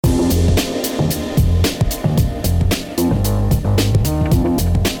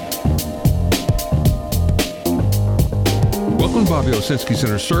Bobby Owsinski's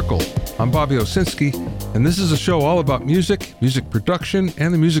Inner Circle. I'm Bobby Owsinski, and this is a show all about music, music production,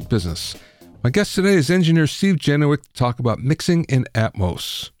 and the music business. My guest today is engineer Steve Jenowick to talk about mixing in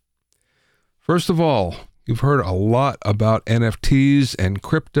Atmos. First of all, you've heard a lot about NFTs and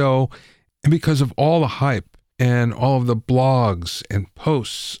crypto, and because of all the hype and all of the blogs and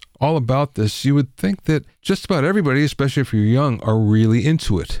posts all about this, you would think that just about everybody, especially if you're young, are really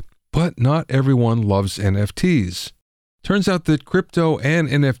into it. But not everyone loves NFTs. Turns out that crypto and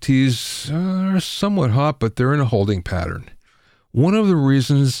NFTs are somewhat hot, but they're in a holding pattern. One of the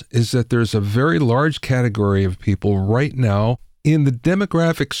reasons is that there's a very large category of people right now in the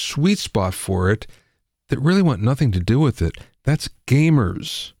demographic sweet spot for it that really want nothing to do with it. That's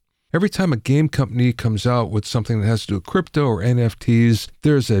gamers. Every time a game company comes out with something that has to do with crypto or NFTs,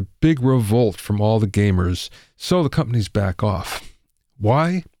 there's a big revolt from all the gamers, so the companies back off.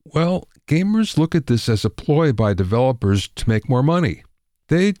 Why? Well, gamers look at this as a ploy by developers to make more money.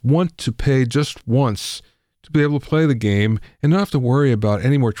 They want to pay just once to be able to play the game and not have to worry about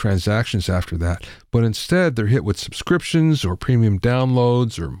any more transactions after that. But instead, they're hit with subscriptions or premium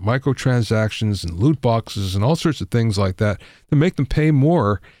downloads or microtransactions and loot boxes and all sorts of things like that that make them pay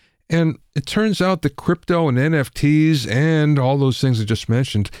more. And it turns out that crypto and NFTs and all those things I just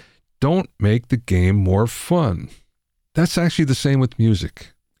mentioned don't make the game more fun. That's actually the same with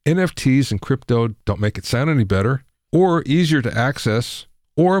music. NFTs and crypto don't make it sound any better, or easier to access,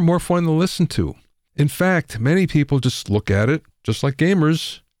 or more fun to listen to. In fact, many people just look at it, just like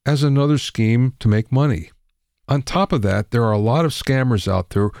gamers, as another scheme to make money. On top of that, there are a lot of scammers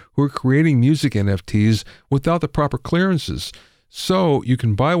out there who are creating music NFTs without the proper clearances. So you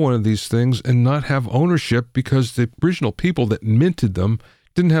can buy one of these things and not have ownership because the original people that minted them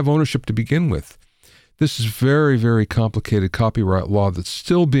didn't have ownership to begin with. This is very, very complicated copyright law that's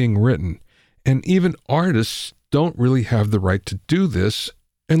still being written, and even artists don't really have the right to do this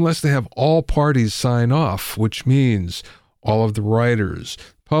unless they have all parties sign off, which means all of the writers,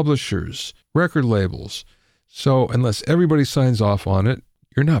 publishers, record labels. So unless everybody signs off on it,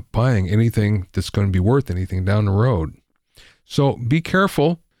 you're not buying anything that's going to be worth anything down the road. So be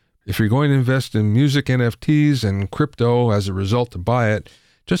careful. If you're going to invest in music NFTs and crypto as a result to buy it,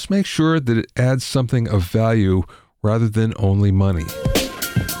 just make sure that it adds something of value rather than only money.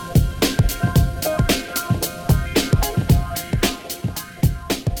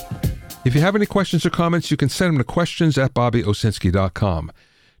 If you have any questions or comments, you can send them to questions@bobbyowsinski.com.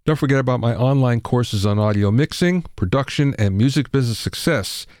 Don't forget about my online courses on audio mixing, production, and music business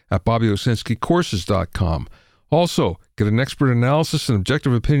success at bobbyowsinskicourses.com. Also, get an expert analysis and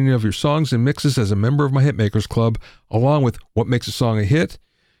objective opinion of your songs and mixes as a member of my Hitmakers Club, along with what makes a song a hit,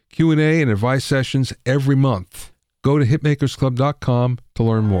 Q&A, and advice sessions every month. Go to hitmakersclub.com to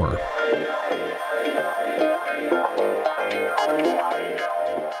learn more.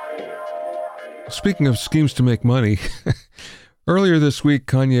 Speaking of schemes to make money, earlier this week,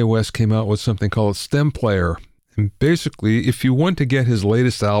 Kanye West came out with something called Stem Player. And basically, if you want to get his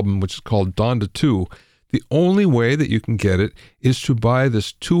latest album, which is called Donda 2, the only way that you can get it is to buy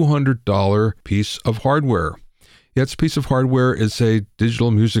this $200 piece of hardware. Yeah, it's a piece of hardware. It's a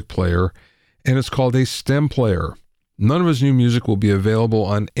digital music player, and it's called a Stem Player. None of his new music will be available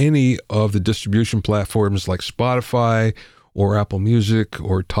on any of the distribution platforms like Spotify or Apple Music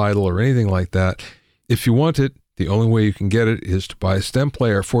or Tidal or anything like that. If you want it, the only way you can get it is to buy a Stem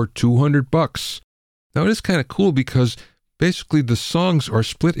Player for $200. Now, it is kind of cool because basically the songs are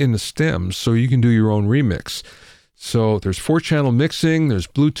split into stems, so you can do your own remix. So there's 4-channel mixing, there's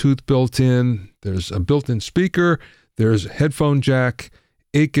Bluetooth built in, there's a built-in speaker, there's a headphone jack,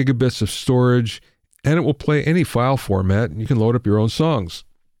 8 gigabits of storage, and it will play any file format, and you can load up your own songs.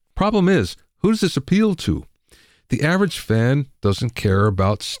 Problem is, who does this appeal to? The average fan doesn't care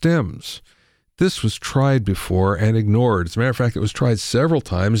about stems. This was tried before and ignored. As a matter of fact, it was tried several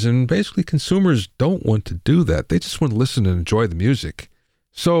times, and basically consumers don't want to do that. They just want to listen and enjoy the music.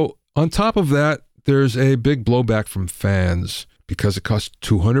 So on top of that, there's a big blowback from fans because it costs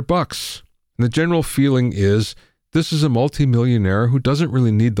 $200. And the general feeling is this is a multimillionaire who doesn't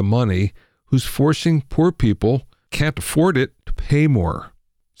really need the money, who's forcing poor people, can't afford it, to pay more.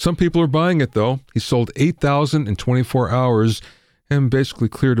 Some people are buying it, though. He sold 8,000 in 24 hours and basically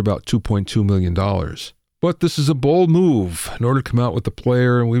cleared about $2.2 million. But this is a bold move in order to come out with the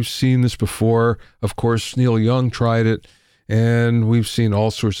player, and we've seen this before. Of course, Neil Young tried it, and we've seen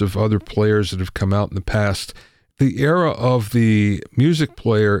all sorts of other players that have come out in the past. The era of the music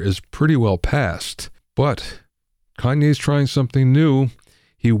player is pretty well past, but Kanye's trying something new.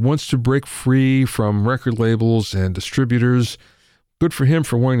 He wants to break free from record labels and distributors. Good for him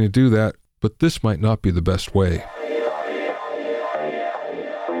for wanting to do that, but this might not be the best way.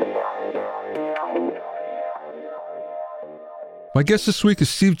 My guest this week is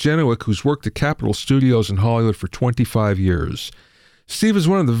Steve Jenowick, who's worked at Capitol Studios in Hollywood for 25 years. Steve is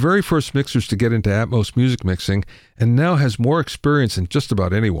one of the very first mixers to get into Atmos music mixing and now has more experience than just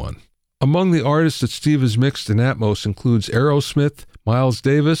about anyone. Among the artists that Steve has mixed in Atmos includes Aerosmith, Miles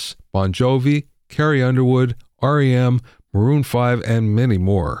Davis, Bon Jovi, Carrie Underwood, REM, Maroon 5, and many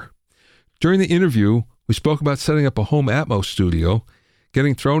more. During the interview, we spoke about setting up a home Atmos studio,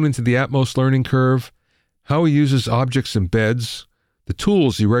 getting thrown into the Atmos learning curve, how he uses objects and beds, the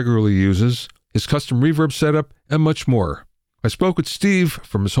tools he regularly uses, his custom reverb setup, and much more. I spoke with Steve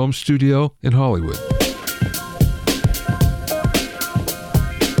from his home studio in Hollywood.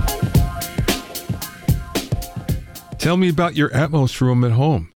 Tell me about your Atmos room at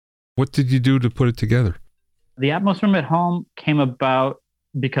home. What did you do to put it together? The Atmos room at home came about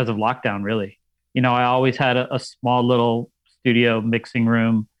because of lockdown, really. I always had a small little studio mixing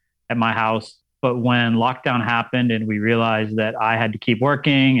room at my house. But when lockdown happened and we realized that I had to keep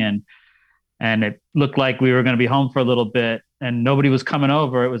working and it looked like we were going to be home for a little bit and nobody was coming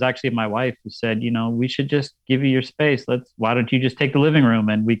over, it was actually my wife who said, we should just give you your space. Why don't you just take the living room?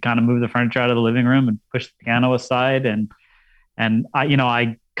 And we kind of moved the furniture out of the living room and pushed the piano aside. And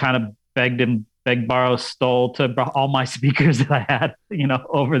I kind of begged, borrow, stole to all my speakers that I had,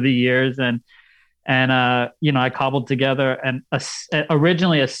 over the years. And I cobbled together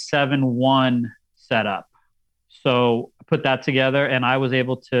originally a 7-1 setup. So I put that together and I was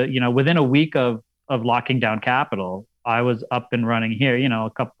able to, within a week of locking down Capitol, I was up and running here, a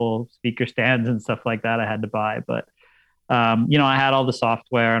couple speaker stands and stuff like that I had to buy. But, I had all the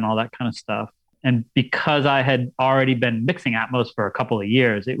software and all that kind of stuff. And because I had already been mixing Atmos for a couple of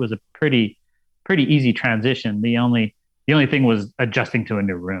years, it was a pretty easy transition. The only thing was adjusting to a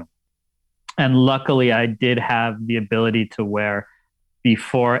new room. And luckily, I did have the ability to where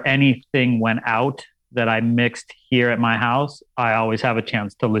before anything went out that I mixed here at my house, I always have a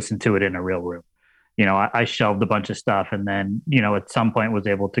chance to listen to it in a real room. I shelved a bunch of stuff and then, at some point was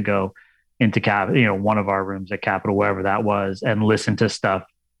able to go into one of our rooms at Capitol, wherever that was, and listen to stuff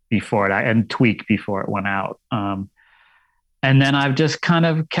before it and tweak before it went out. And then I've just kind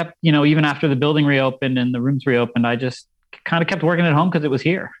of kept, even after the building reopened and the rooms reopened, I just kind of kept working at home because it was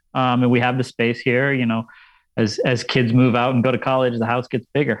here. And we have the space here, as kids move out and go to college, the house gets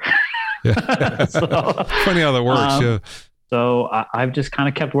bigger. Yeah. So, funny how that works. Yeah. So I've just kind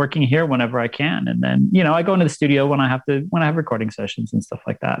of kept working here whenever I can. And then, I go into the studio when I have recording sessions and stuff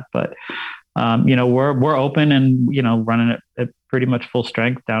like that. But, we're open and, running at pretty much full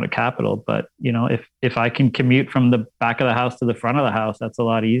strength down at Capitol. But, if I can commute from the back of the house to the front of the house, that's a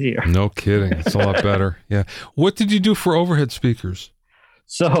lot easier. No kidding. It's a lot better. Yeah. What did you do for overhead speakers?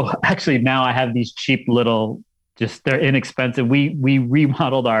 So actually now I have these cheap little, they're inexpensive. We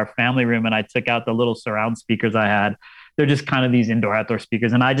remodeled our family room and I took out the little surround speakers I had. They're just kind of these outdoor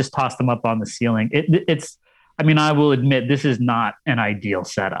speakers and I just tossed them up on the ceiling. I will admit this is not an ideal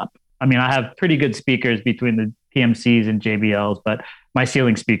setup. I have pretty good speakers between the PMCs and JBLs, but my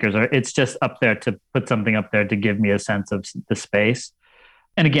ceiling speakers it's just up there to put something up there to give me a sense of the space.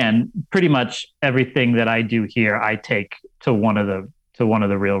 And again, pretty much everything that I do here, I take to one of the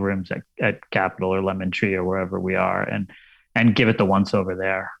real rooms at Capitol or Lemon Tree or wherever we are and give it the once over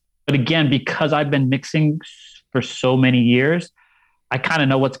there. But again, because I've been mixing for so many years, I kind of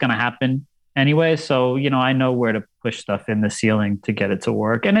know what's going to happen anyway. So, I know where to push stuff in the ceiling to get it to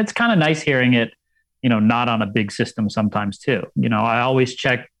work. And it's kind of nice hearing it, not on a big system sometimes too. I always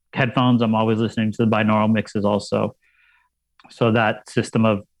check headphones. I'm always listening to the binaural mixes also. So that system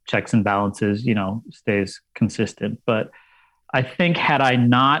of checks and balances, stays consistent. But I think had I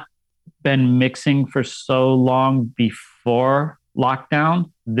not been mixing for so long before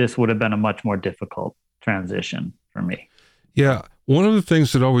lockdown, this would have been a much more difficult transition for me. Yeah. One of the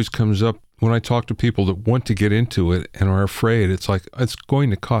things that always comes up when I talk to people that want to get into it and are afraid, it's like, it's going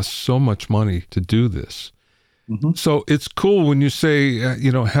to cost so much money to do this. Mm-hmm. So it's cool when you say,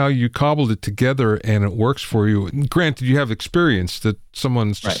 how you cobbled it together and it works for you. Granted, you have experience that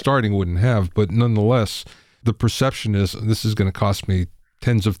someone starting wouldn't have, but nonetheless, the perception is this is going to cost me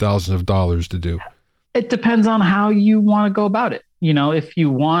tens of thousands of dollars to do. It depends on how you want to go about it. If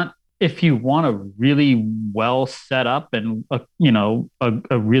you want a really well set up and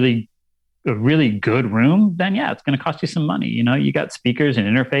a really good room, then yeah, it's going to cost you some money. You got speakers and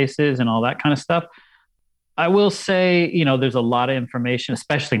interfaces and all that kind of stuff. I will say, there's a lot of information,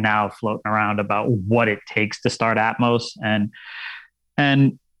 especially now floating around about what it takes to start Atmos and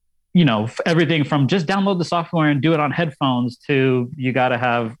everything from just download the software and do it on headphones to you got to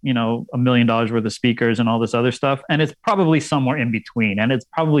have, $1 million worth of speakers and all this other stuff. And it's probably somewhere in between and it's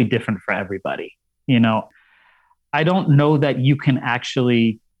probably different for everybody. I don't know that you can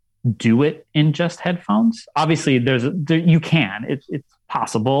actually do it in just headphones. Obviously, you can. It's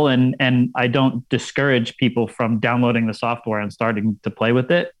possible, and I don't discourage people from downloading the software and starting to play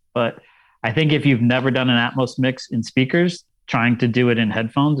with it. But I think if you've never done an Atmos mix in speakers, trying to do it in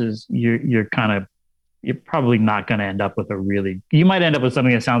headphones is you're probably not going to end up with you might end up with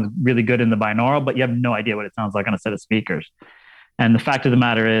something that sounds really good in the binaural, but you have no idea what it sounds like on a set of speakers. And the fact of the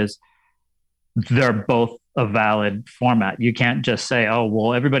matter is, they're both a valid format. You can't just say, oh,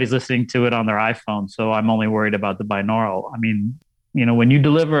 well, everybody's listening to it on their iPhone, so I'm only worried about the binaural. I mean, when you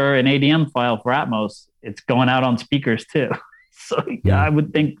deliver an ADM file for Atmos, it's going out on speakers too. So I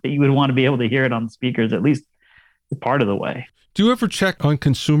would think that you would want to be able to hear it on speakers at least part of the way. Do you ever check on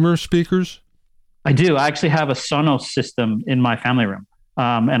consumer speakers? I do. I actually have a Sonos system in my family room,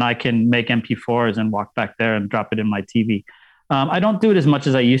 and I can make MP4s and walk back there and drop it in my TV. I don't do it as much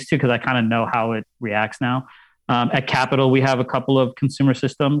as I used to because I kind of know how it reacts now. At Capitol, we have a couple of consumer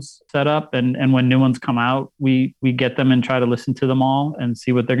systems set up, and when new ones come out, we get them and try to listen to them all and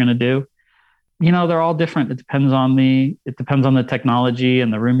see what they're going to do. They're all different. It depends on the technology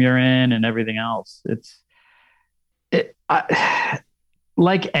and the room you're in and everything else.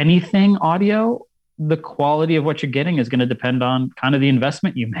 Like anything audio, the quality of what you're getting is going to depend on kind of the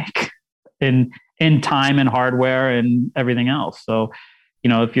investment you make in time and hardware and everything else. So,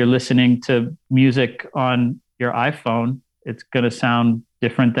 if you're listening to music on your iPhone, it's going to sound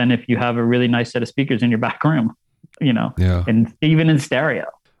different than if you have a really nice set of speakers in your back room, Yeah. And even in stereo.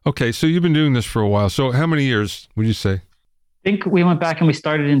 Okay. So you've been doing this for a while. So how many years would you say? I think we went back and we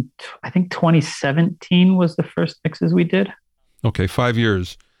started in, 2017 was the first mixes we did. Okay. 5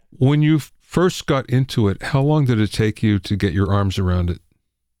 years. When you first got into it, how long did it take you to get your arms around it?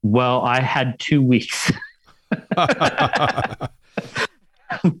 Well, I had 2 weeks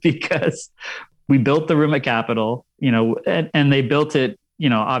because we built the room at Capitol, and they built it,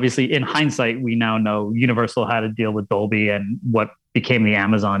 obviously in hindsight, we now know Universal had a deal with Dolby and what became the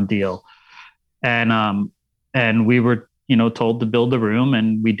Amazon deal. And we were, told to build the room,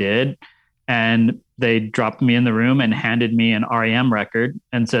 and we did. And they dropped me in the room and handed me an REM record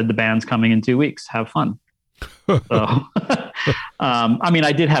and said, the band's coming in 2 weeks. Have fun. So,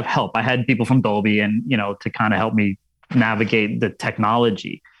 I did have help. I had people from Dolby and, to kind of help me navigate the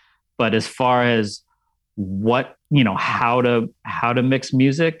technology. But as far as how to mix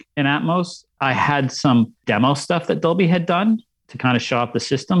music in Atmos, I had some demo stuff that Dolby had done to kind of show off the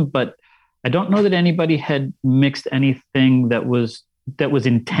system, but I don't know that anybody had mixed anything that was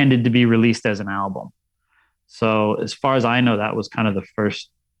intended to be released as an album. So as far as I know, that was kind of the first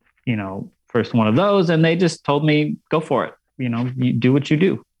one of those. And they just told me, go for it. You do what you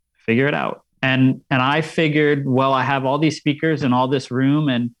do, figure it out. And I figured, well, I have all these speakers in all this room.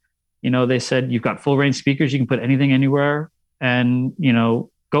 And, they said, you've got full range speakers. You can put anything anywhere and,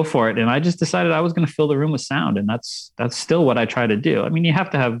 go for it. And I just decided I was going to fill the room with sound. And that's still what I try to do. You have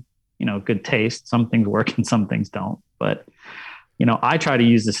to have, good taste. Some things work and some things don't. But, I try to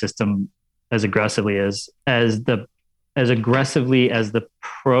use the system as aggressively as the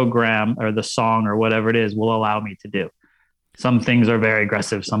program or the song or whatever it is will allow me to do. Some things are very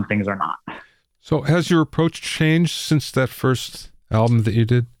aggressive, some things are not. So has your approach changed since that first album that you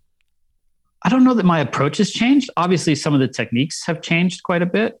did? I don't know that my approach has changed. Obviously, some of the techniques have changed quite a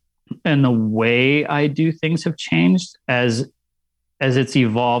bit, and the way I do things have changed as it's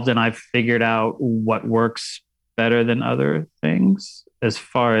evolved, and I've figured out what works better than other things as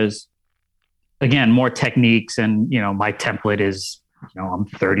far as, again, more techniques. And, my template is, I'm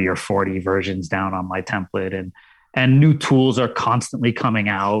 30 or 40 versions down on my template, and new tools are constantly coming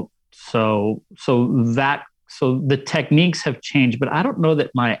out. So the techniques have changed, but I don't know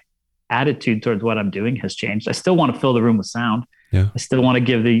that my attitude towards what I'm doing has changed. I still want to fill the room with sound. Yeah. I still want to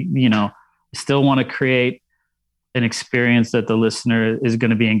give I still want to create an experience that the listener is going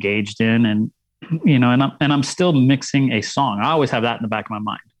to be engaged in. And, and I'm still mixing a song. I always have that in the back of my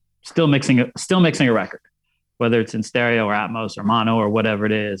mind. Still mixing a record, whether it's in stereo or Atmos or mono or whatever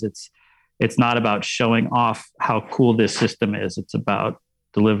it is. It's not about showing off how cool this system is. It's about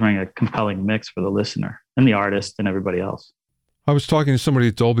delivering a compelling mix for the listener and the artist and everybody else. I was talking to somebody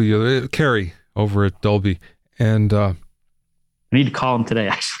at Dolby, Carrie over at Dolby, and I need to call him today,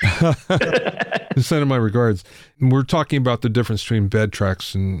 actually. Send him my regards. And we're talking about the difference between bed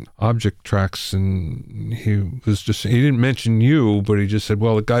tracks and object tracks, and he didn't mention you, but he just said,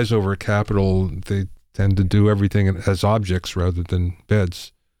 well, the guys over at Capitol, they tend to do everything as objects rather than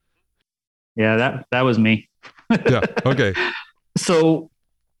beds. Yeah, that was me. Yeah, okay. So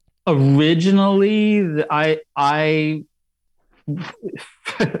originally, I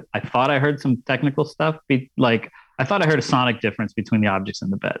I thought I heard some technical stuff, like I thought I heard a sonic difference between the objects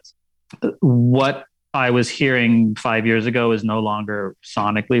and the beds. What I was hearing 5 years ago is no longer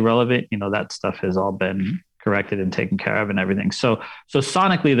sonically relevant. That stuff has all been corrected and taken care of and everything. So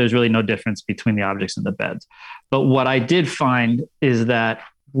sonically, there's really no difference between the objects and the beds. But what I did find is that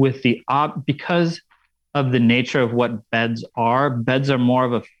with because of the nature of what beds are more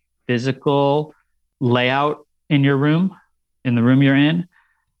of a physical layout in your room, in the room you're in,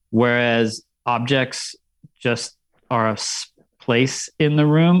 whereas objects just are a place in the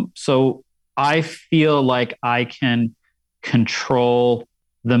room. So I feel like I can control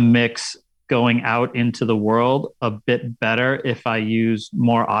the mix going out into the world a bit better if I use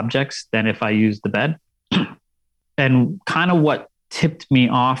more objects than if I use the bed. And kind of what tipped me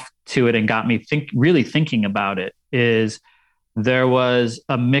off to it and got me really thinking about it is there was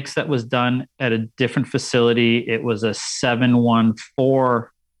a mix that was done at a different facility. It was a 714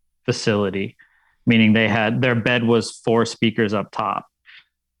 facility, meaning their bed was 4 speakers up top.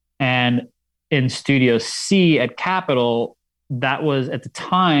 And in Studio C at Capitol, that was at the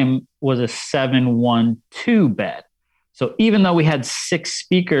time was a 712 bed. So even though we had 6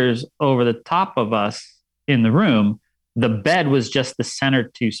 speakers over the top of us in the room, the bed was just the center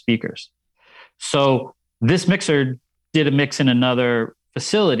 2 speakers. So this mixer did a mix in another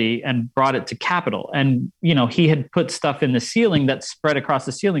facility and brought it to Capitol. And, he had put stuff in the ceiling that spread across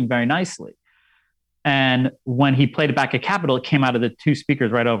the ceiling very nicely. And when he played it back at Capitol, it came out of the 2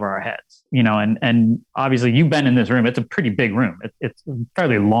 speakers right over our heads, and obviously you've been in this room. It's a pretty big room. It's a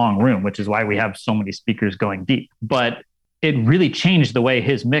fairly long room, which is why we have so many speakers going deep. But it really changed the way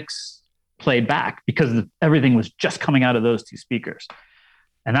his mix played back because everything was just coming out of those 2 speakers.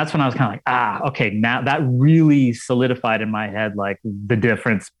 And that's when I was kind of like, okay, now that really solidified in my head, like the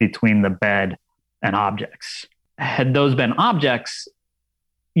difference between the bed and objects. Had those been objects,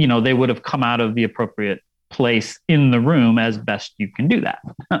 they would have come out of the appropriate place in the room as best you can do that.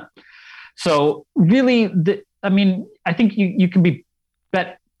 So really, I think you can be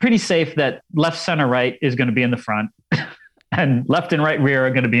pretty safe that left, center, right is going to be in the front and left and right rear are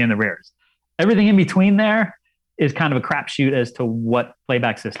going to be in the rears. Everything in between there is kind of a crapshoot as to what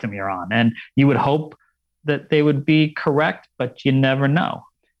playback system you're on. And you would hope that they would be correct, but you never know.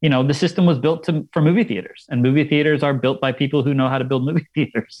 The system was built for movie theaters, and movie theaters are built by people who know how to build movie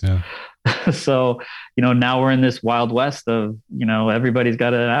theaters. Yeah. So, now we're in this wild west of, everybody's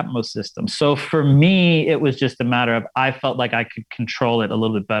got an Atmos system. So for me, it was just a matter of, I felt like I could control it a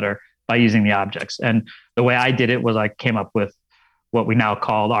little bit better by using the objects. And the way I did it was I came up with what we now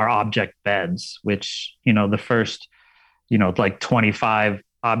call our object beds, which, the first, like 25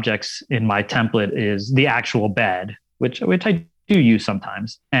 objects in my template is the actual bed, which I do use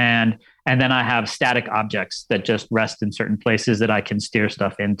sometimes. And then I have static objects that just rest in certain places that I can steer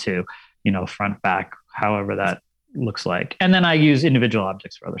stuff into, front, back, however that looks like. And then I use individual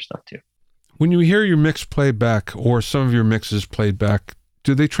objects for other stuff too. When you hear your mix played back or some of your mixes played back,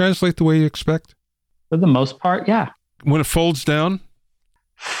 do they translate the way you expect? For the most part, yeah. When it folds down?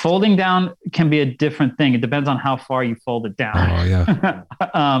 Folding down can be a different thing. It depends on how far you fold it down. Oh,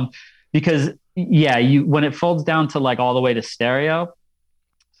 yeah. Because when it folds down to like all the way to stereo,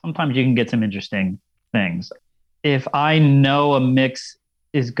 sometimes you can get some interesting things. If I know a mix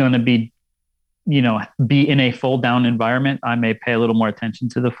is going to be in a fold down environment, I may pay a little more attention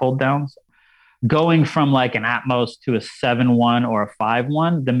to the fold downs. Going from like an Atmos to a 7.1 or a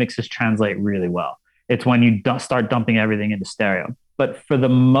 5.1, the mixes translate really well. It's when you start dumping everything into stereo. But for the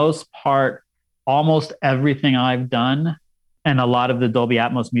most part, almost everything I've done and a lot of the Dolby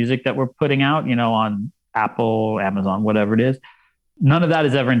Atmos music that we're putting out, on Apple, Amazon, whatever it is, none of that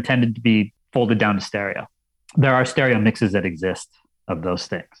is ever intended to be folded down to stereo. There are stereo mixes that exist of those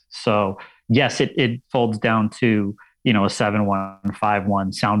things. So yes, it folds down to, a 7.1,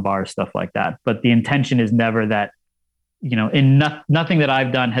 5.1 sound bar, stuff like that. But the intention is never that, nothing that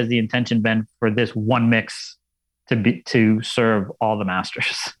I've done has the intention been for this one mix to serve all the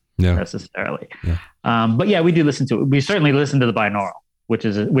masters necessarily. Yeah. But yeah, we do listen to it. We certainly listen to the binaural, which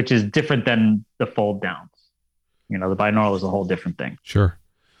is different than the fold downs. The binaural is a whole different thing. Sure.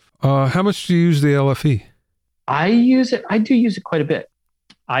 How much do you use the LFE? I use it. I do use it quite a bit.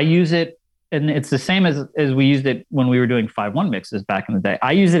 I use it, and it's the same as we used it when we were doing 5.1 mixes back in the day.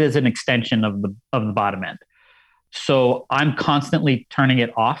 I use it as an extension of the bottom end. So I'm constantly turning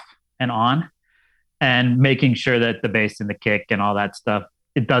it off and on and making sure that the bass and the kick and all that stuff,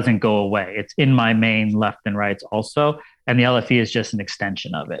 it doesn't go away. It's in my main left and rights also. And the LFE is just an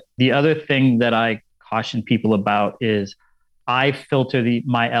extension of it. The other thing that I caution people about is I filter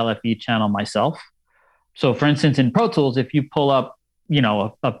my LFE channel myself. So for instance, in Pro Tools, if you pull up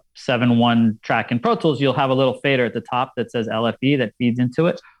a 7/1 track in Pro Tools, you'll have a little fader at the top that says LFE that feeds into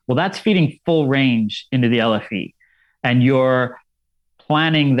it. Well, that's feeding full range into the LFE. And you're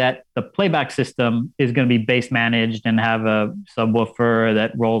planning that the playback system is going to be bass managed and have a subwoofer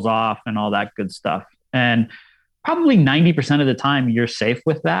that rolls off and all that good stuff. And probably 90% of the time you're safe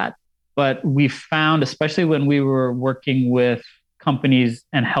with that. But we found, especially when we were working with companies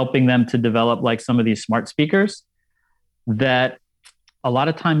and helping them to develop like some of these smart speakers, that a lot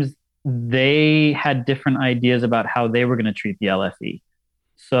of times they had different ideas about how they were going to treat the LFE.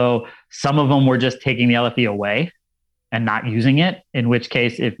 So some of them were just taking the LFE away and not using it, in which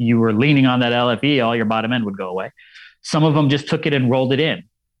case, if you were leaning on that LFE, all your bottom end would go away. Some of them just took it and rolled it in,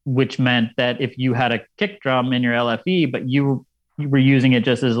 which meant that if you had a kick drum in your LFE, but you were using it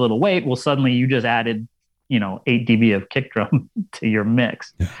just as a little weight, well, suddenly you just added, 8 dB of kick drum to your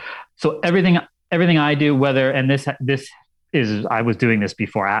mix. Yeah. So everything I do, I was doing this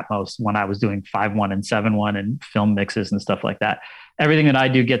before Atmos when I was doing 5/1 and 7/1 and film mixes and stuff like that. Everything that I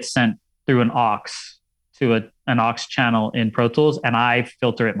do gets sent through an aux to an aux channel in Pro Tools, and I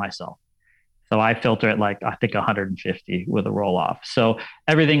filter it myself. So I filter it like, I think 150 with a roll off. So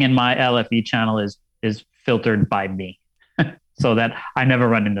everything in my LFE channel is filtered by me so that I never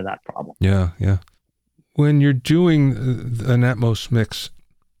run into that problem. Yeah. Yeah. When you're doing an Atmos mix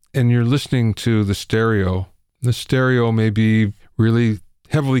and you're listening to the stereo may be really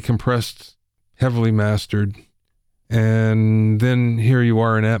heavily compressed, heavily mastered. And then here you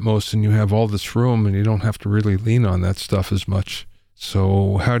are in Atmos and you have all this room and you don't have to really lean on that stuff as much.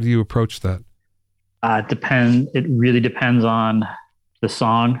 So how do you approach that? It really depends on the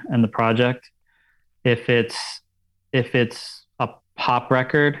song and the project. If it's a pop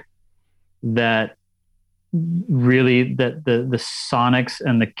record that really the sonics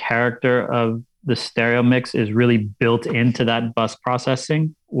and the character of the stereo mix is really built into that bus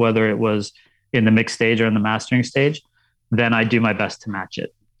processing, whether it was in the mix stage or in the mastering stage, then I do my best to match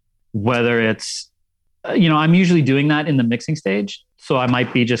it. Whether it's, I'm usually doing that in the mixing stage. So I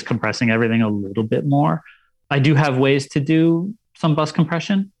might be just compressing everything a little bit more. I do have ways to do some bus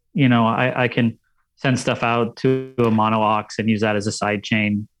compression. I can send stuff out to a mono aux and use that as a side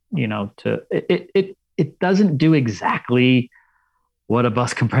chain, it doesn't do exactly what a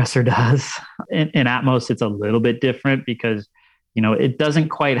bus compressor does. In Atmos, it's a little bit different because, it doesn't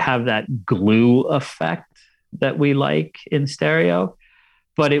quite have that glue effect that we like in stereo,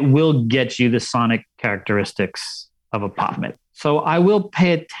 but it will get you the sonic characteristics of a pop mix. So I will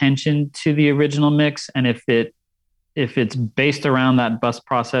pay attention to the original mix. And if it's based around that bus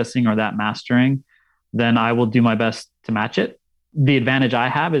processing or that mastering, then I will do my best to match it. The advantage I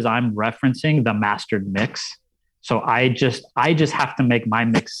have is I'm referencing the mastered mix. So I just have to make my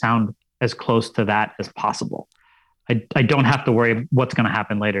mix sound as close to that as possible. I don't have to worry what's going to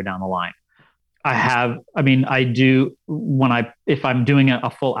happen later down the line. If I'm doing a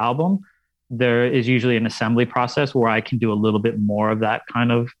full album, there is usually an assembly process where I can do a little bit more of that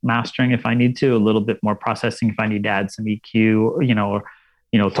kind of mastering if I need to, a little bit more processing if I need to add some EQ,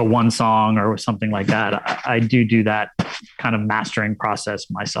 to one song or something like that. I do that kind of mastering process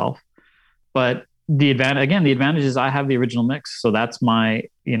myself. But the advantage is I have the original mix. So that's my,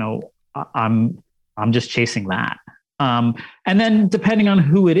 I'm just chasing that. And then depending on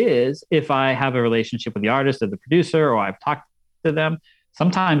who it is, if I have a relationship with the artist or the producer, or I've talked to them,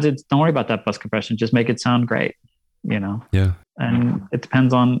 sometimes don't worry about that bus compression. Just make it sound great, Yeah. And it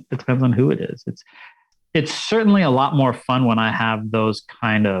depends on who it is. It's certainly a lot more fun when I have those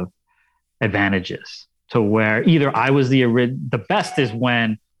kind of advantages to where either I was the best is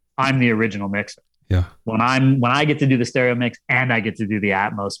when I'm the original mixer. Yeah. When I get to do the stereo mix and I get to do the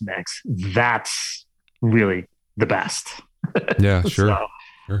Atmos mix, that's really the best. Yeah, sure.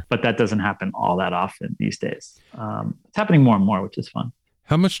 Sure. But that doesn't happen all that often these days. It's happening more and more, which is fun.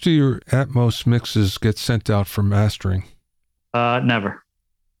 How much do your Atmos mixes get sent out for mastering? Never.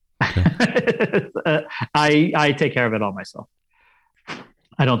 Okay. I take care of it all myself.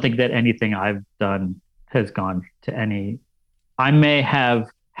 I don't think that anything I've done has gone to any. I may have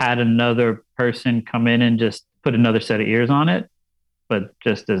had another person come in and just put another set of ears on it, but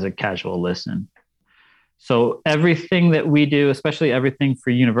just as a casual listen. So everything that we do, especially everything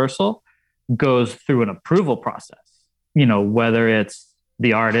for Universal, goes through an approval process. Whether it's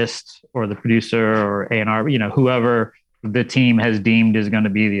the artist or the producer or A&R, whoever the team has deemed is going to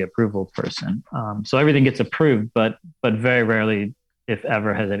be the approval person. So everything gets approved, but very rarely, if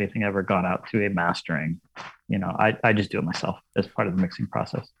ever, has anything ever gone out to a mastering. I just do it myself as part of the mixing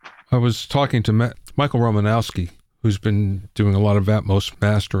process. I was talking to Michael Romanowski, who's been doing a lot of Atmos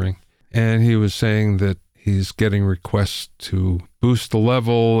mastering, and he was saying that he's getting requests to boost the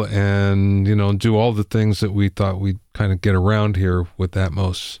level and, do all the things that we thought we'd kind of get around here with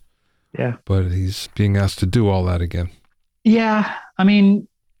Atmos. Yeah. But he's being asked to do all that again. Yeah. I mean,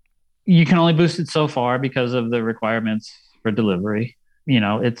 you can only boost it so far because of the requirements for delivery.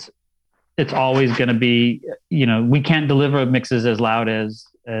 It's always going to be, we can't deliver mixes as loud as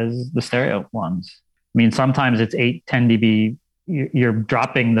the stereo ones. I mean, sometimes it's 8, 10 dB. You're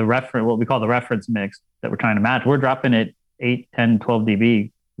dropping the reference, what we call the reference mix that we're trying to match. We're dropping it 8, 10, 12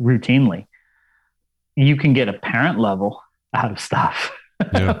 dB routinely. You can get a parent level out of stuff,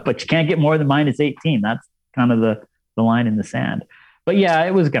 but you can't get more than -18. That's kind of the line in the sand. But yeah,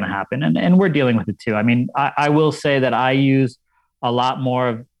 it was going to happen. And we're dealing with it too. I mean, I will say that I use a lot more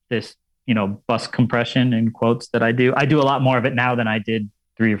of this, bus compression in quotes that I do. I do a lot more of it now than I did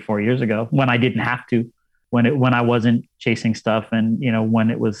 3 or 4 years ago when I didn't have to, when I wasn't chasing stuff and, when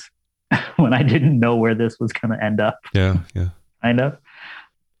it was, when I didn't know where this was going to end up. Yeah. Kind of.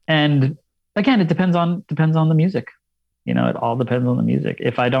 And again, it depends on the music. It all depends on the music.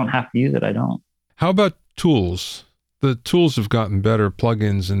 If I don't have to use it, I don't. How about tools? The tools have gotten better,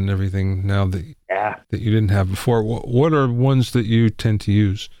 plugins and everything now that you didn't have before. What are ones that you tend to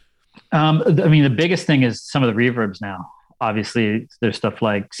use? I mean, the biggest thing is some of the reverbs now. Obviously, there's stuff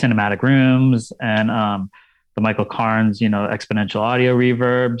like Cinematic Rooms and the Michael Carnes, exponential audio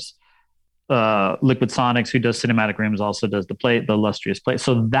reverbs. Liquid Sonics, who does Cinematic Rooms, also does the illustrious plate.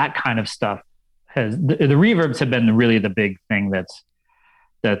 So that kind of stuff the reverbs have been really the big thing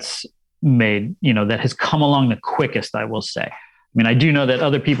that's made, that has come along the quickest, I will say. I mean, I do know that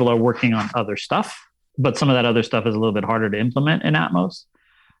other people are working on other stuff, but some of that other stuff is a little bit harder to implement in Atmos.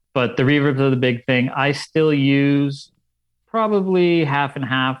 But the reverbs are the big thing. I still use probably half and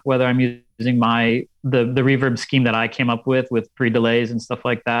half, whether I'm using the reverb scheme that I came up with pre-delays and stuff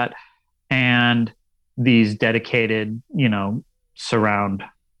like that, and these dedicated, surround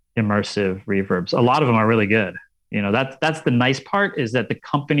immersive reverbs. A lot of them are really good. That's the nice part, is that the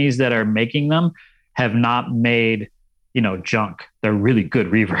companies that are making them have not made, junk. They're really good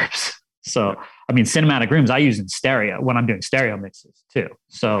reverbs. So, I mean, Cinematic Rooms I use in stereo when I'm doing stereo mixes too.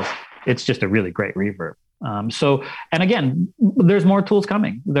 So it's just a really great reverb. And again, there's more tools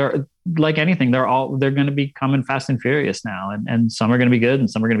coming. They're like anything. They're going to be coming fast and furious now. And some are going to be good and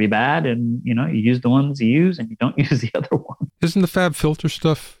some are going to be bad. And, you use the ones you use and you don't use the other one. Isn't the Fab Filter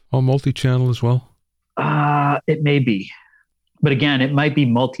stuff all multi-channel as well? It may be. But again, it might be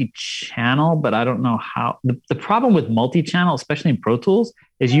multi-channel, but I don't know how. The problem with multi-channel, especially in Pro Tools,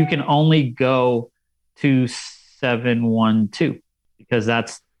 is you can only go to 712 because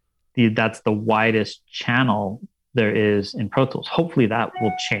that's the widest channel there is in Pro Tools. Hopefully that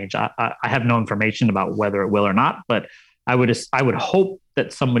will change. I have no information about whether it will or not, but I would hope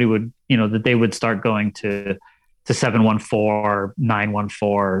that somebody would, that they would start going to 714,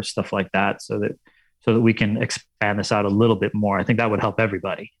 914, stuff like that, so that we can expand this out a little bit more. I think that would help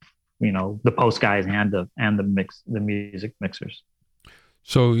everybody, the post guys and the music mixers.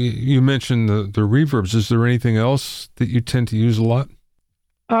 So you mentioned the reverbs. Is there anything else that you tend to use a lot?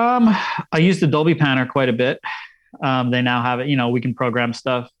 I use the Dolby Panner quite a bit. They now have it, we can program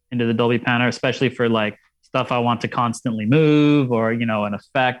stuff into the Dolby Panner, especially for like stuff I want to constantly move or, an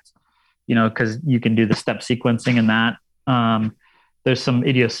effect, because you can do the step sequencing in that. There's some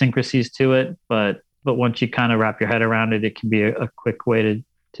idiosyncrasies to it, but once you kind of wrap your head around it, it can be a quick way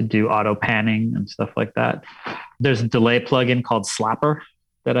to do auto panning and stuff like that. There's a delay plugin called Slapper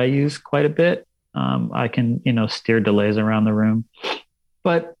that I use quite a bit. I can, steer delays around the room,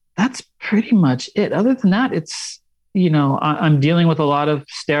 but that's pretty much it. Other than that, it's, I'm dealing with a lot of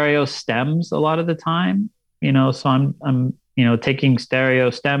stereo stems a lot of the time, so I'm taking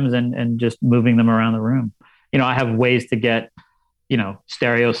stereo stems and just moving them around the room. I have ways to get,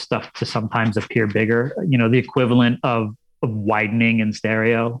 stereo stuff to sometimes appear bigger, the equivalent of widening in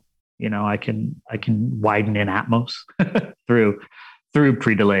stereo. I can widen in Atmos through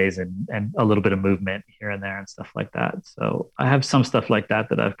pre-delays and a little bit of movement here and there and stuff like that. So I have some stuff like that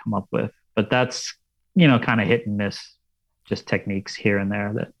I've come up with, but that's, kind of hit and miss, just techniques here and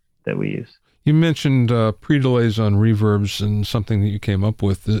there that we use. You mentioned pre-delays on reverbs and something that you came up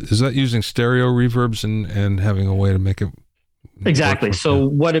with. Is that using stereo reverbs and having a way to make it? Exactly. So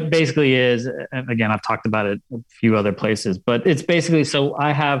what it basically is, and again, I've talked about it a few other places, but it's basically, so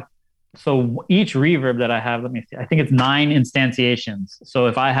each reverb that I have, let me see, I think it's 9 instantiations. So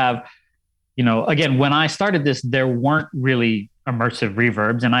if I have, again, when I started this, there weren't really immersive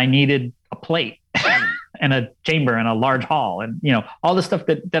reverbs and I needed a plate and a chamber and a large hall and, all the stuff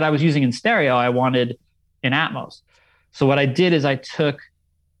that I was using in stereo, I wanted in Atmos. So what I did is I took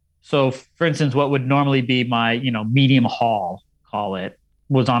So for instance, what would normally be my, medium hall, call it,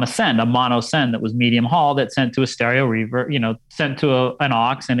 was on a send, a mono send that was medium hall that sent to a stereo reverb, sent to an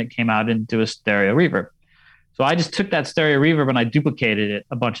aux and it came out into a stereo reverb. So I just took that stereo reverb and I duplicated it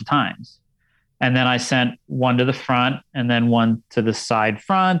a bunch of times. And then I sent one to the front and then one to the side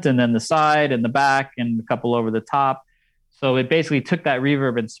front and then the side and the back and a couple over the top. So it basically took that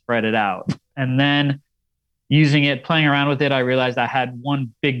reverb and spread it out. And then using it, playing around with it, I realized I had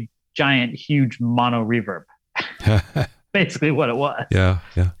one big, giant, huge mono reverb. Basically what it was. Yeah.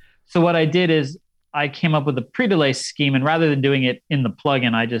 So what I did is I came up with a pre-delay scheme, and rather than doing it in the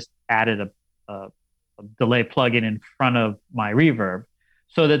plugin, I just added a delay plugin in front of my reverb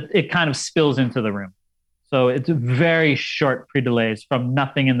so that it kind of spills into the room. So it's very short pre-delays from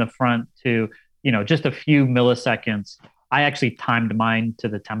nothing in the front to, just a few milliseconds. I actually timed mine to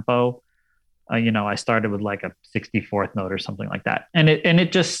the tempo. I started with like a 64th note or something like that. And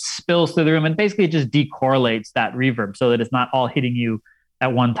it just spills through the room, and basically it just decorrelates that reverb so that it's not all hitting you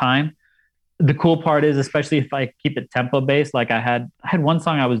at one time. The cool part is, especially if I keep it tempo based, like I had one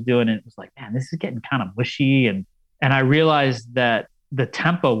song I was doing and it was like, man, this is getting kind of mushy. And I realized that the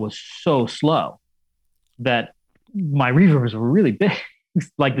tempo was so slow that my reverbs were really big.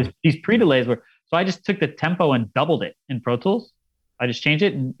 Like these pre-delays were, so I just took the tempo and doubled it in Pro Tools. I just changed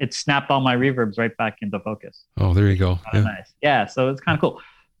it and it snapped all my reverbs right back into focus. Oh, there you go. Yeah. Nice. Yeah. So it's kind of cool.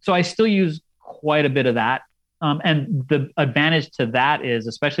 So I still use quite a bit of that. And the advantage to that is,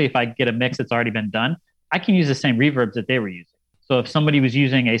 especially if I get a mix that's already been done, I can use the same reverbs that they were using. So if somebody was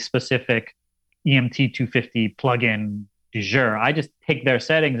using a specific EMT 250 plugin du jour, I just take their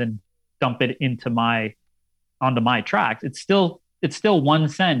settings and dump it onto my tracks. It's still one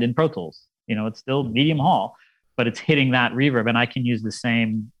send in Pro Tools. It's still medium hall, but it's hitting that reverb, and I can use the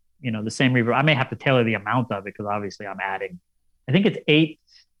same reverb. I may have to tailor the amount of it because obviously I'm adding, I think it's eight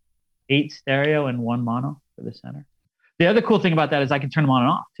stereo and one mono for the center. The other cool thing about that is I can turn them on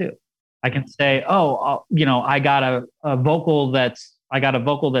and off too. I can say, I got a vocal that's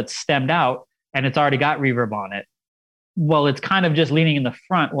stemmed out and it's already got reverb on it. Well, it's kind of just leaning in the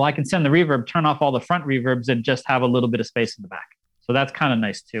front. Well, I can send the reverb, turn off all the front reverbs, and just have a little bit of space in the back. So that's kind of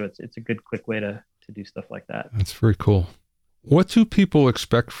nice too. It's a good quick way to do stuff like that. That's very cool. What do people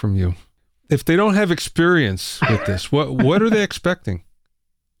expect from you? If they don't have experience with this, what are they expecting?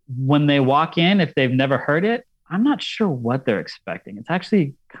 When they walk in, if they've never heard it, I'm not sure what they're expecting. It's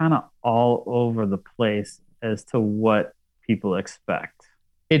actually kind of all over the place as to what people expect.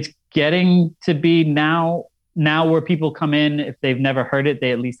 It's getting to be now where people come in, if they've never heard it,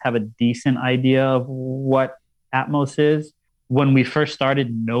 they at least have a decent idea of what Atmos is. When we first started,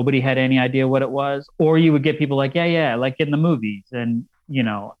 nobody had any idea what it was. Or you would get people like, yeah, like in the movies. And,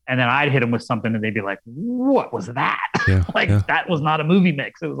 and then I'd hit them with something and they'd be like, what was that? Yeah, that was not a movie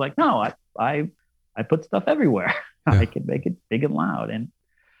mix. It was like, no, I put stuff everywhere. Yeah. I can make it big and loud. And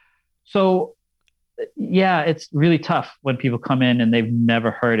so, yeah, it's really tough when people come in and they've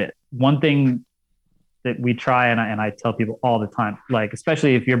never heard it. One thing that we try, and I tell people all the time, like,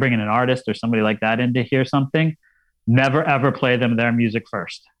 especially if you're bringing an artist or somebody like that in to hear something, never, ever play them their music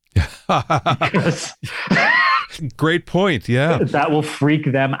first. Great point. Yeah. That will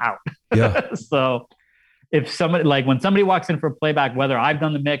freak them out. Yeah. So if somebody, like when somebody walks in for playback, whether I've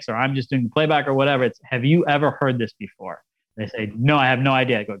done the mix or I'm just doing the playback or whatever, it's, have you ever heard this before? They say, no, I have no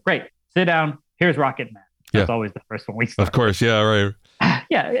idea. I go, great, sit down. Here's Rocket Man. That's always the first one we start. Of course. Yeah. Right.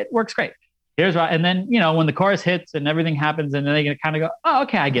 Yeah. It works great. Here's right. And then, when the chorus hits and everything happens, and then they can kind of go, oh,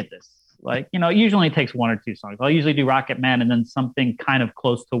 okay, I get this. Like, it usually takes one or two songs. I'll usually do Rocket Man and then something kind of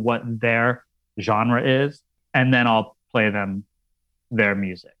close to what their genre is. And then I'll play them their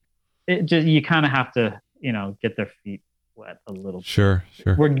music. You kind of have to, get their feet wet a little. Sure.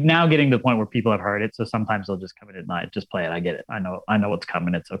 We're now getting to the point where people have heard it. So sometimes they'll just come in at night, just play it. I get it. I know what's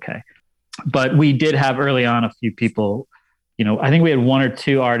coming. It's okay. But we did have early on a few people, I think we had one or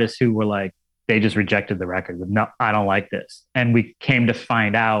two artists who were like, they just rejected the record. No, I don't like this. And we came to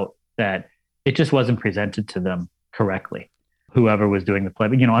find out that it just wasn't presented to them correctly. Whoever was doing the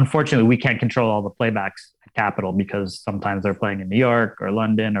playback, unfortunately, we can't control all the playbacks at Capitol because sometimes they're playing in New York or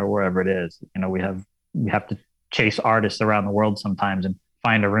London or wherever it is. We have to chase artists around the world sometimes and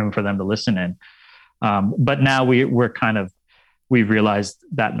find a room for them to listen in. But now we've realized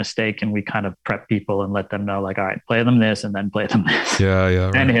that mistake, and we kind of prep people and let them know, like, all right, play them this and then play them this. Yeah.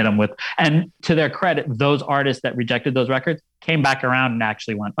 Right. And hit them with, and to their credit, those artists that rejected those records came back around and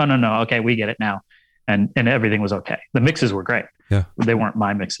actually went, oh, no, okay, we get it now. And everything was okay. The mixes were great. Yeah. They weren't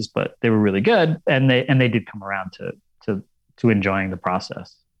my mixes, but they were really good. And they did come around to enjoying the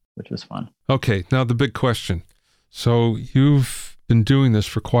process, which was fun. Okay. Now the big question. So you've been doing this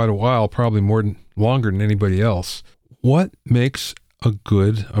for quite a while, probably longer than anybody else. What makes a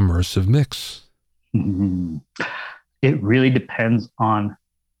good immersive mix? It really depends on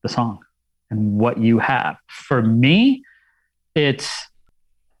the song and what you have. For me, it's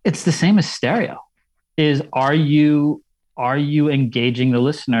the same as stereo. Are you engaging the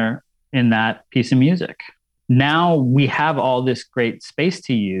listener in that piece of music? Now we have all this great space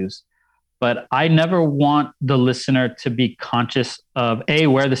to use, but I never want the listener to be conscious of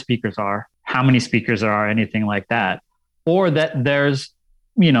where the speakers are, how many speakers there are, anything like that, or that there's,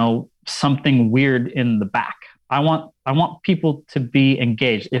 something weird in the back. I want people to be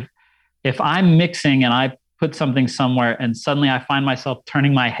engaged. If I'm mixing and I put something somewhere and suddenly I find myself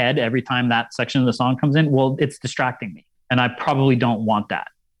turning my head every time that section of the song comes in, well, it's distracting me. And I probably don't want that.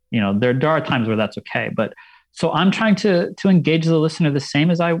 There are times where that's okay. But so I'm trying to engage the listener the same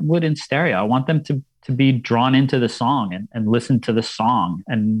as I would in stereo. I want them to be drawn into the song and listen to the song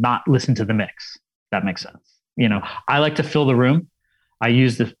and not listen to the mix. If that makes sense. I like to fill the room. I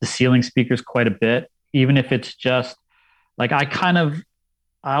use the ceiling speakers quite a bit, even if it's just like, I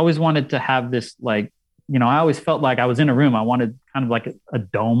always wanted to have this, like, I always felt like I was in a room. I wanted kind of like a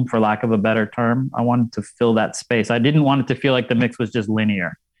dome, for lack of a better term. I wanted to fill that space. I didn't want it to feel like the mix was just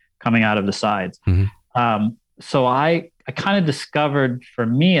linear coming out of the sides. Mm-hmm. So I kind of discovered, for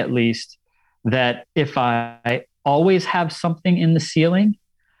me at least, that if I always have something in the ceiling,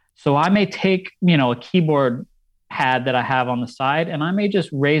 so I may take, a keyboard pad that I have on the side, and I may just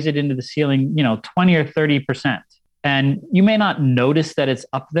raise it into the ceiling, 20 or 30%. And you may not notice that it's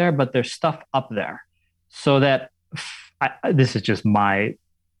up there, but there's stuff up there. So that this is just my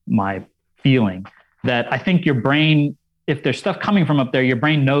feeling, that I think your brain, if there's stuff coming from up there, your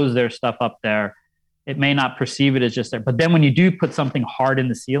brain knows there's stuff up there. It may not perceive it as just there. But then when you do put something hard in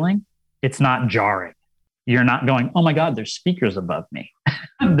the ceiling, it's not jarring. You're not going, oh my God, there's speakers above me.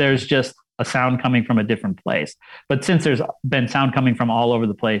 There's just a sound coming from a different place. But since there's been sound coming from all over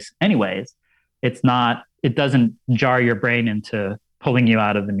the place anyways, it doesn't jar your brain into pulling you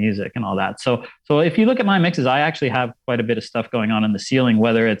out of the music and all that. So if you look at my mixes, I actually have quite a bit of stuff going on in the ceiling,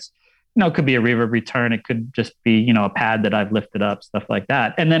 whether it's, it could be a reverb return. It could just be, a pad that I've lifted up, stuff like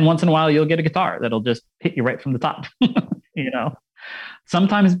that. And then once in a while, you'll get a guitar that'll just hit you right from the top,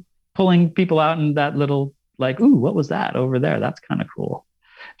 Sometimes pulling people out in that little, like, ooh, what was that over there? That's kind of cool.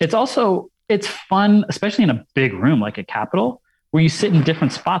 It's fun, especially in a big room like a Capitol, where you sit in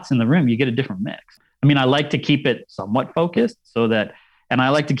different spots in the room, you get a different mix. I mean, I like to keep it somewhat focused and I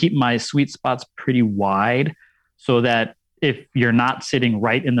like to keep my sweet spots pretty wide so that if you're not sitting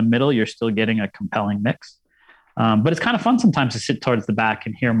right in the middle, you're still getting a compelling mix. But it's kind of fun sometimes to sit towards the back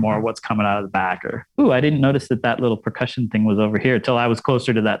and hear more what's coming out of the back, or, ooh, I didn't notice that little percussion thing was over here till I was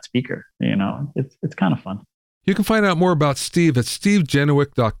closer to that speaker. It's kind of fun. You can find out more about Steve at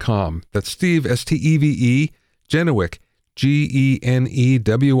stevegenowick.com. That's Steve, S-T-E-V-E, Genowick, G-E-N-E-W-I-C-K,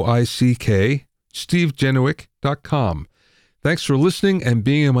 stevegenowick.com. Thanks for listening and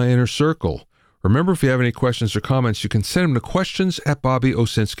being in my inner circle. Remember, if you have any questions or comments, you can send them to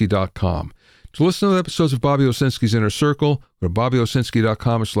questions@BobbyOwsinski.com. To listen to episodes of Bobby Owsinski's Inner Circle, go to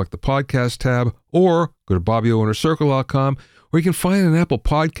BobbyOwsinski.com and select the podcast tab, or go to BobbyOwinnerCircle.com, where you can find an Apple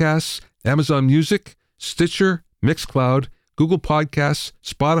Podcasts, Amazon Music, Stitcher, Mixcloud, Google Podcasts,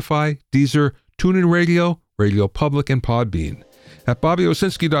 Spotify, Deezer, TuneIn Radio, Radio Public, and Podbean. At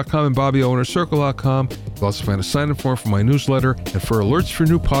BobbyOwsinski.com and BobbyOwinnerCircle.com, you'll also find a sign-up form for my newsletter and for alerts for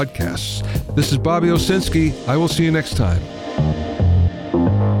new podcasts. This is Bobby Owsinski. I will see you next time.